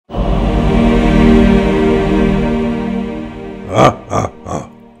I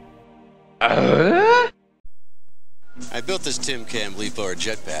built this Tim Cam leaf blower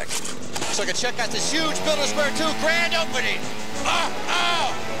jetpack so I could check out this huge Builder Square 2 grand opening.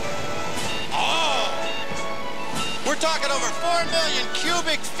 We're talking over 4 million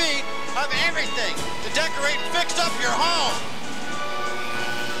cubic feet of everything to decorate and fix up your home.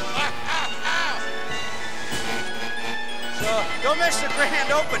 So don't miss the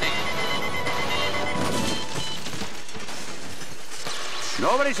grand opening.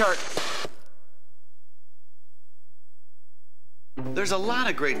 Nobody's hurt. There's a lot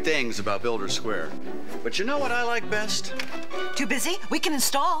of great things about Builder Square, but you know what I like best? Too busy? We can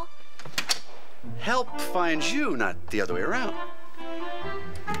install. Help finds you, not the other way around.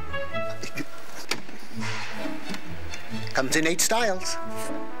 Comes in 8 styles.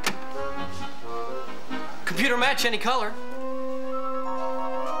 Computer match any color.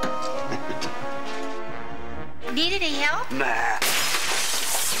 Need any help? Nah.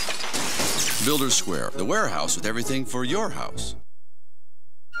 Builder Square, the warehouse with everything for your house.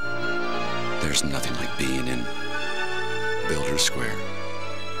 There's nothing like being in Builder Square.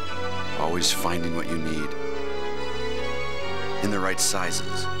 Always finding what you need in the right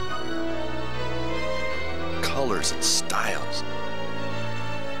sizes, colors and styles.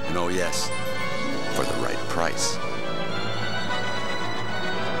 And oh yes, for the right price.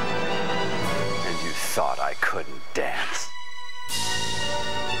 And you thought I couldn't dance.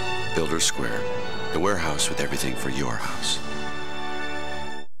 Builder Square, the warehouse with everything for your house.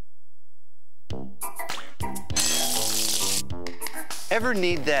 Ever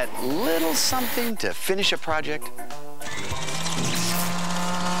need that little something to finish a project?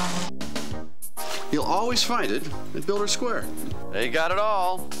 You'll always find it at Builder Square. They got it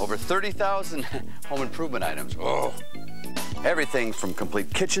all. Over 30,000 home improvement items. Oh. Everything from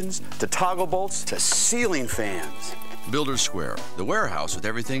complete kitchens to toggle bolts to ceiling fans. Builder Square, the warehouse with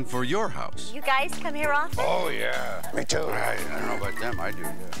everything for your house. You guys come here often? Oh, yeah. Me too. I don't know about them. I do,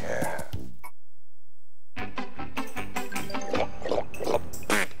 yeah.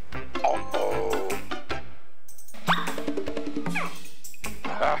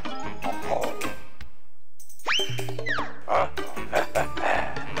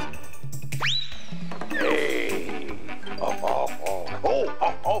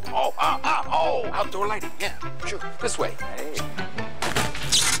 Outdoor lighting, yeah, sure. This way. Hey.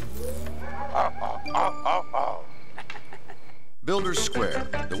 Builder Square,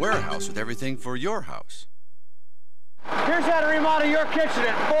 the warehouse with everything for your house. Here's how to remodel your kitchen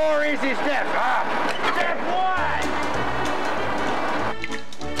in 4 easy steps. Step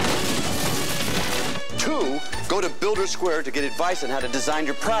 1! 2, go to Builder Square to get advice on how to design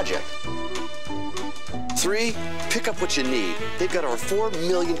your project. 3, pick up what you need. They've got over 4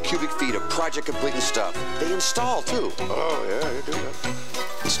 million cubic feet of project completing stuff. They install, too. Oh, yeah, you do that.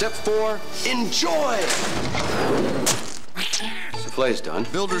 And step 4, enjoy! Souffle's done.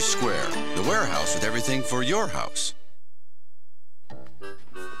 Builder Square, the warehouse with everything for your house.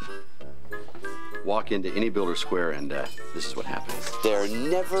 Walk into any Builder Square and this is what happens. Their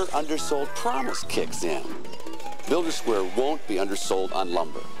never undersold promise kicks in. Builder Square won't be undersold on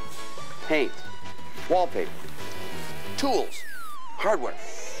lumber, paint, wallpaper, tools, hardware,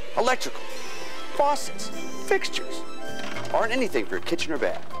 electrical, faucets, fixtures, or anything for your kitchen or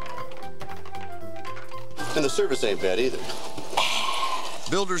bath. And the service ain't bad either.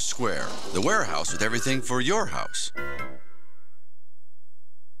 Builder Square, the warehouse with everything for your house.